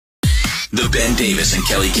The Ben Davis and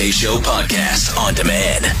Kelly K Show podcast on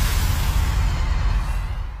demand.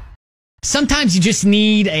 Sometimes you just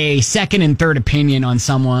need a second and third opinion on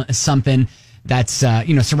something that's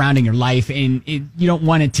surrounding your life, and you don't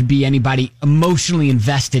want it to be anybody emotionally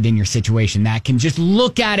invested in your situation that can just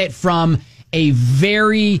look at it from a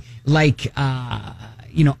very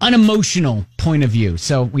unemotional point of view.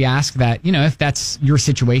 So we ask that, if that's your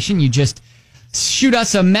situation, you just shoot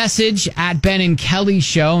us a message at Ben and Kelly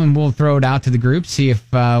Show, and we'll throw it out to the group, see if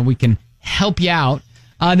we can help you out.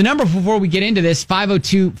 The number before we get into this,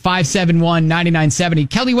 502-571-9970.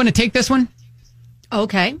 Kelly, you want to take this one?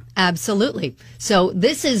 Okay, absolutely. So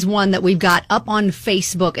this is one that we've got up on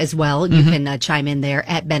Facebook as well. You can chime in there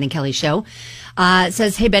at Ben and Kelly Show. It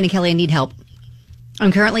says, hey, Ben and Kelly, I need help.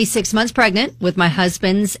 I'm currently 6 months pregnant with my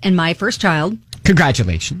husband's and my first child.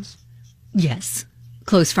 Congratulations. Yes.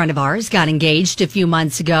 Close friend of ours got engaged a few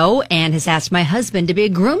months ago and has asked my husband to be a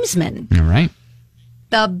groomsman. All right.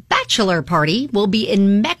 The bachelor party will be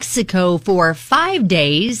in Mexico for 5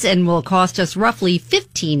 days and will cost us roughly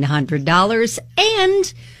 $1,500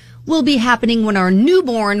 and will be happening when our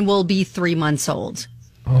newborn will be 3 months old.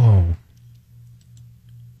 Oh.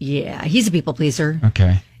 Yeah, he's a people pleaser.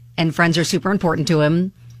 Okay. And friends are super important to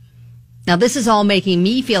him. Now, this is all making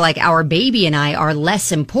me feel like our baby and I are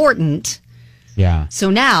less important. Yeah. So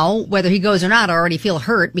now, whether he goes or not, I already feel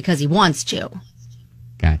hurt because he wants to.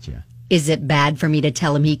 Gotcha. Is it bad for me to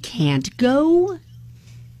tell him he can't go?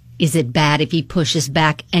 Is it bad if he pushes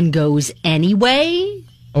back and goes anyway?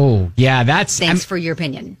 Oh, yeah, Thanks for your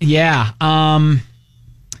opinion. Yeah.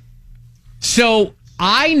 So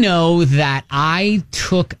I know that I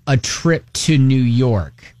took a trip to New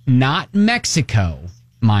York, not Mexico,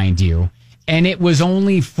 mind you, and it was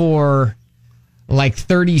only for like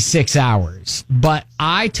 36 hours. But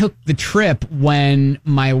I took the trip when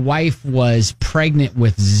my wife was pregnant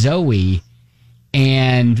with Zoe,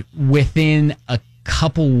 and within a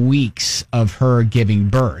couple weeks of her giving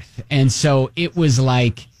birth. And so it was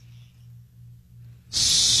like,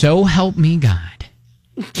 so help me God.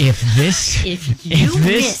 If you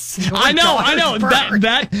miss I know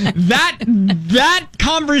that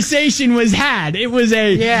conversation was had. It was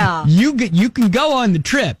you can go on the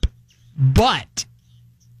trip, but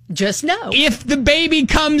just know if the baby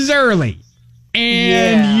comes early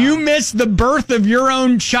and you miss the birth of your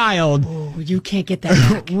own child, you can't get that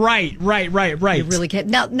back. Right. You really can't.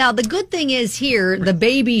 Now the good thing is here, the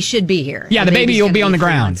baby should be here. Yeah, the baby will be on the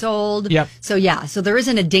ground. 3 months old. Yep. So there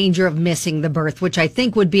isn't a danger of missing the birth, which I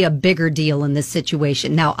think would be a bigger deal in this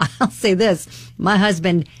situation. Now, I'll say this. My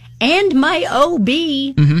husband and my OB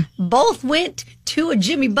both went to a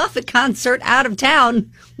Jimmy Buffett concert out of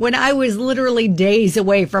town when I was literally days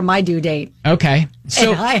away from my due date. Okay.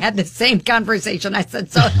 So and I had the same conversation. I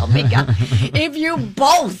said, so help me God, if you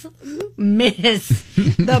both miss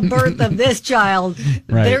the birth of this child,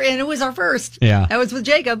 and it was our first. Yeah. That was with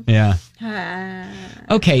Jacob. Yeah.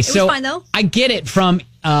 Okay, so it was fine, though. I get it from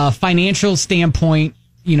a financial standpoint.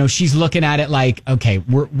 She's looking at it like, okay,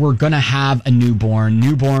 we're going to have a newborn.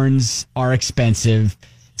 Newborns are expensive.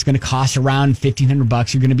 It's going to cost around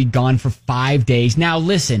 $1,500. You're going to be gone for 5 days. Now,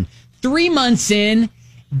 listen, 3 months in,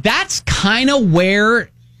 that's kind of where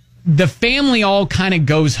the family all kind of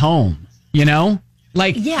goes home,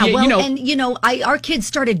 Like, our kids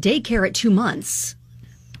started daycare at 2 months.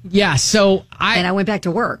 Yeah, so I went back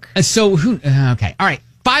to work. So okay. All right.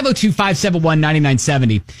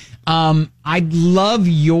 502-571-9970. I'd love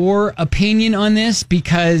your opinion on this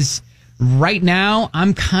because right now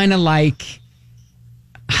I'm kind of like,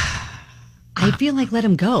 I feel like let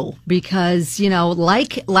him go because,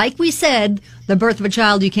 like we said, the birth of a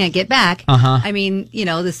child you can't get back. I mean,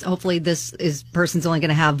 this person's only going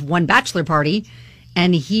to have one bachelor party,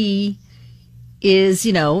 and he is,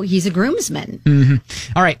 he's a groomsman.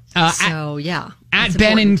 All right. At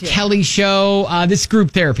Ben and Kelly Show, this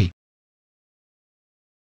group therapy.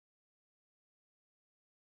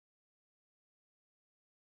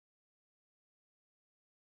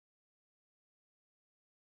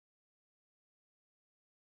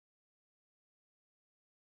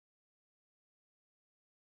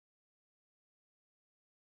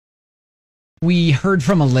 We heard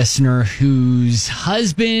from a listener whose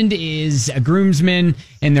husband is a groomsman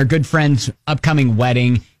in their good friend's upcoming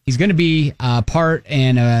wedding. He's going to be part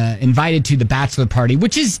and invited to the bachelor party,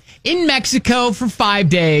 which is in Mexico for 5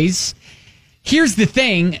 days. Here's the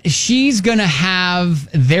thing. She's going to have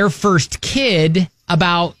their first kid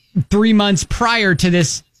about 3 months prior to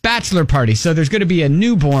this bachelor party. So there's going to be a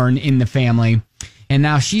newborn in the family. And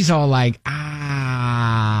now she's all like,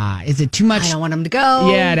 is it too much? I don't want him to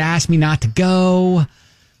go. Yeah, to ask me not to go.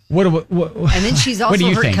 What, and then she's also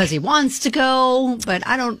hurt think? because he wants to go, but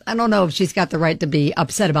I don't know if she's got the right to be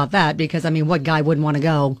upset about that because, I mean, what guy wouldn't want to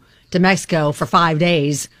go to Mexico for 5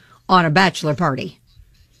 days on a bachelor party?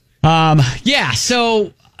 Yeah,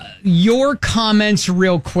 so your comments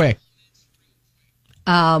real quick.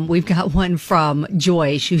 We've got one from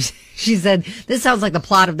Joy. She said, this sounds like the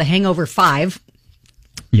plot of The Hangover 5.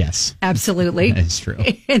 Yes. Absolutely. That is true.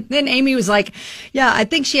 And then Amy was like, yeah, I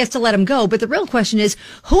think she has to let him go. But the real question is,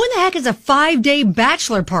 who in the heck is a 5-day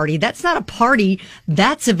bachelor party? That's not a party.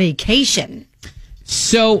 That's a vacation.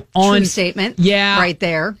 So True statement. Yeah. Right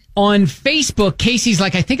there. On Facebook, Casey's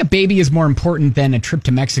like, I think a baby is more important than a trip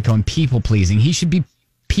to Mexico and people pleasing. He should be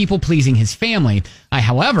people pleasing his family. I,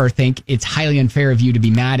 however, think it's highly unfair of you to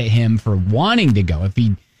be mad at him for wanting to go. If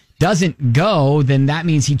he doesn't go, then that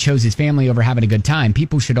means he chose his family over having a good time.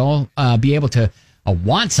 People should all be able to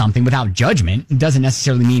want something without judgment. It doesn't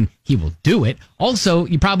necessarily mean he will do it. Also,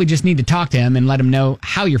 you probably just need to talk to him and let him know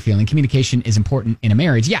how you're feeling. Communication is important in a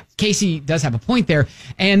marriage. Yeah, Casey does have a point there.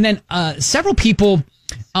 And then several people,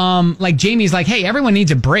 like Jamie's like, hey, everyone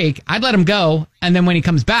needs a break. I'd let him go. And then when he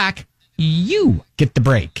comes back, you get the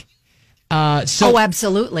break. Oh,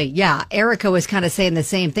 absolutely. Yeah. Erica was kind of saying the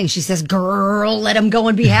same thing. She says, girl, let him go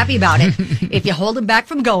and be happy about it. If you hold him back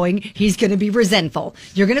from going, he's going to be resentful.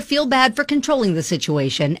 You're going to feel bad for controlling the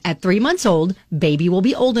situation. At 3 months old, baby will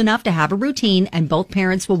be old enough to have a routine and both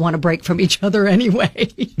parents will want to break from each other anyway.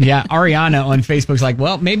 Yeah. Ariana on Facebook's like,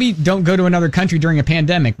 well, maybe don't go to another country during a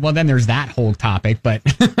pandemic. Well, then there's that whole topic, but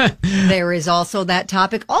there is also that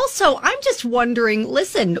topic. Also, I'm just wondering,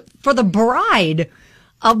 listen, for the bride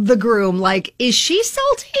of the groom, like, is she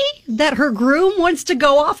salty that her groom wants to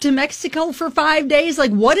go off to Mexico for 5 days?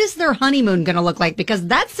 Like, what is their honeymoon going to look like? Because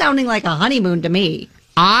that's sounding like a honeymoon to me.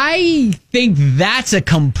 I think that's a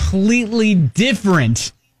completely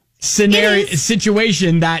different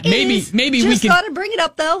situation that maybe we could thought to bring it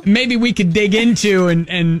up though. Maybe we could dig into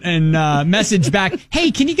and message back.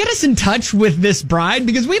 Hey, can you get us in touch with this bride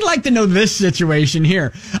because we'd like to know this situation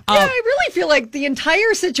here. Yeah, I really feel like the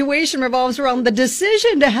entire situation revolves around the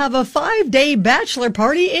decision to have a 5-day bachelor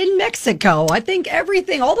party in Mexico. I think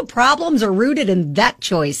all the problems are rooted in that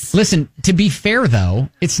choice. Listen, to be fair though,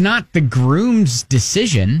 it's not the groom's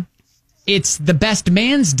decision; it's the best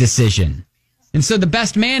man's decision. And so the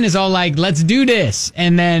best man is all like, let's do this.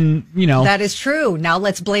 And then, That is true. Now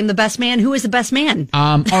let's blame the best man. Who is the best man?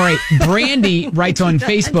 All right. Brandy writes on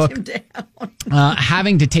Facebook,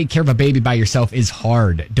 having to take care of a baby by yourself is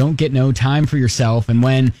hard. Don't get no time for yourself. And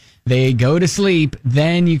when they go to sleep,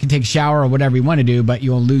 then you can take a shower or whatever you want to do, but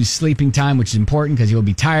you'll lose sleeping time, which is important because you'll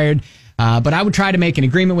be tired. But I would try to make an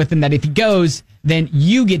agreement with him that if he goes, then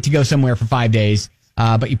you get to go somewhere for 5 days.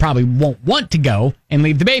 But you probably won't want to go and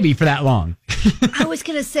leave the baby for that long. I was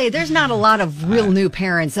going to say, there's not a lot of real new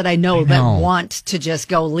parents that I know that want to just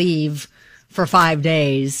go leave for 5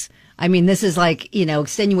 days. I mean, this is like,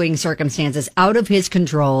 extenuating circumstances out of his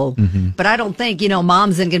control. Mm-hmm. But I don't think,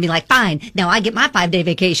 mom's then going to be like, fine, now I get my 5-day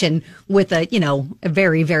vacation with a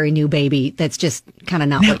very, very new baby. That's just kind of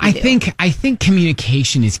not what you do. I think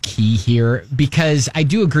communication is key here because I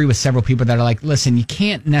do agree with several people that are like, listen, you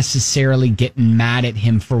can't necessarily get mad at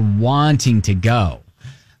him for wanting to go.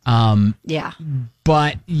 Yeah.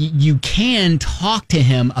 But you can talk to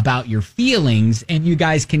him about your feelings and you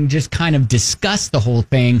guys can just kind of discuss the whole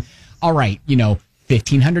thing. All right,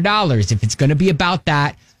 $1,500. If it's going to be about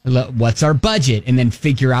that, what's our budget? And then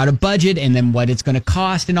figure out a budget and then what it's going to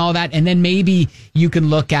cost and all that. And then maybe you can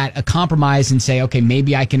look at a compromise and say, okay,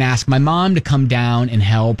 maybe I can ask my mom to come down and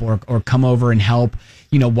help or come over and help,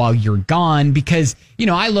 while you're gone. Because,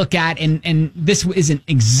 I look at, and this isn't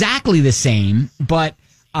exactly the same, but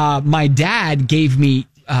my dad gave me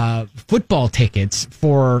football tickets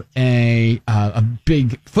for a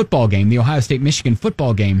big football game, the Ohio State-Michigan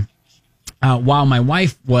football game. While my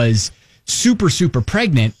wife was super, super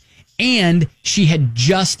pregnant and she had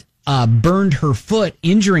just burned her foot,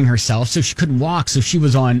 injuring herself, so she couldn't walk. So she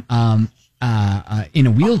was on in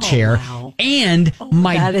a wheelchair. Oh, wow. And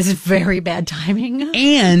that is very bad timing.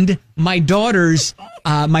 And my daughters,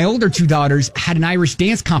 my older two daughters, had an Irish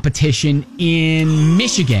dance competition in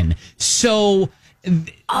Michigan. So.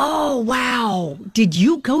 Oh, wow. Did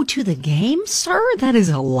you go to the game, sir? That is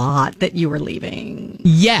a lot that you were leaving.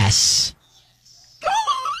 Yes.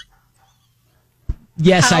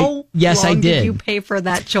 Yes, I did. Did you pay for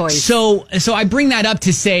that choice? So I bring that up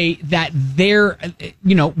to say that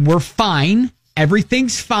we're fine.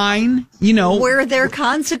 Everything's fine. Were there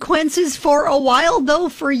consequences for a while though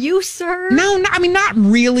for you, sir? No, I mean, not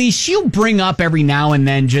really. She'll bring up every now and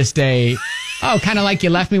then just a, Oh, kind of like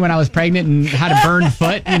you left me when I was pregnant and had a burned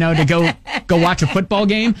foot, to go watch a football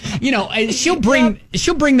game. She'll bring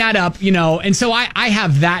that up, and so I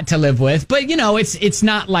have that to live with. But it's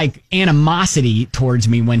not like animosity towards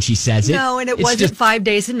me when she says it. No, and it wasn't just 5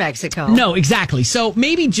 days in Mexico. No, exactly. So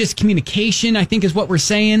maybe just communication, I think, is what we're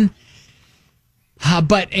saying.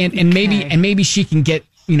 Maybe she can get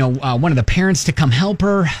one of the parents to come help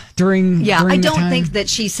her during. Yeah, I don't time. think that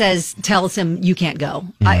she tells him you can't go.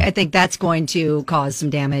 Yeah. I think that's going to cause some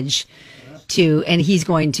damage and he's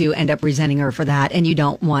going to end up resenting her for that. And you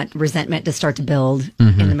don't want resentment to start to build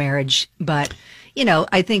in the marriage. But,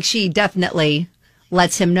 I think she definitely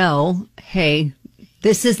lets him know, hey,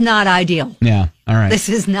 this is not ideal. Yeah. All right. This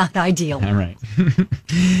is not ideal. All right.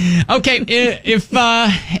 Okay.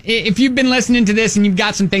 If you've been listening to this and you've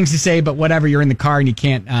got some things to say, but whatever, you're in the car and you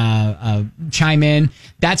can't chime in,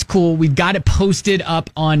 that's cool. We've got it posted up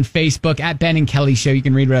on Facebook at Ben and Kelly Show. You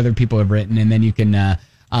can read what other people have written, and then you can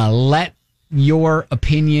let your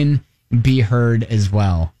opinion be heard as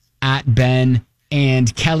well at Ben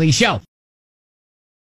and Kelly Show.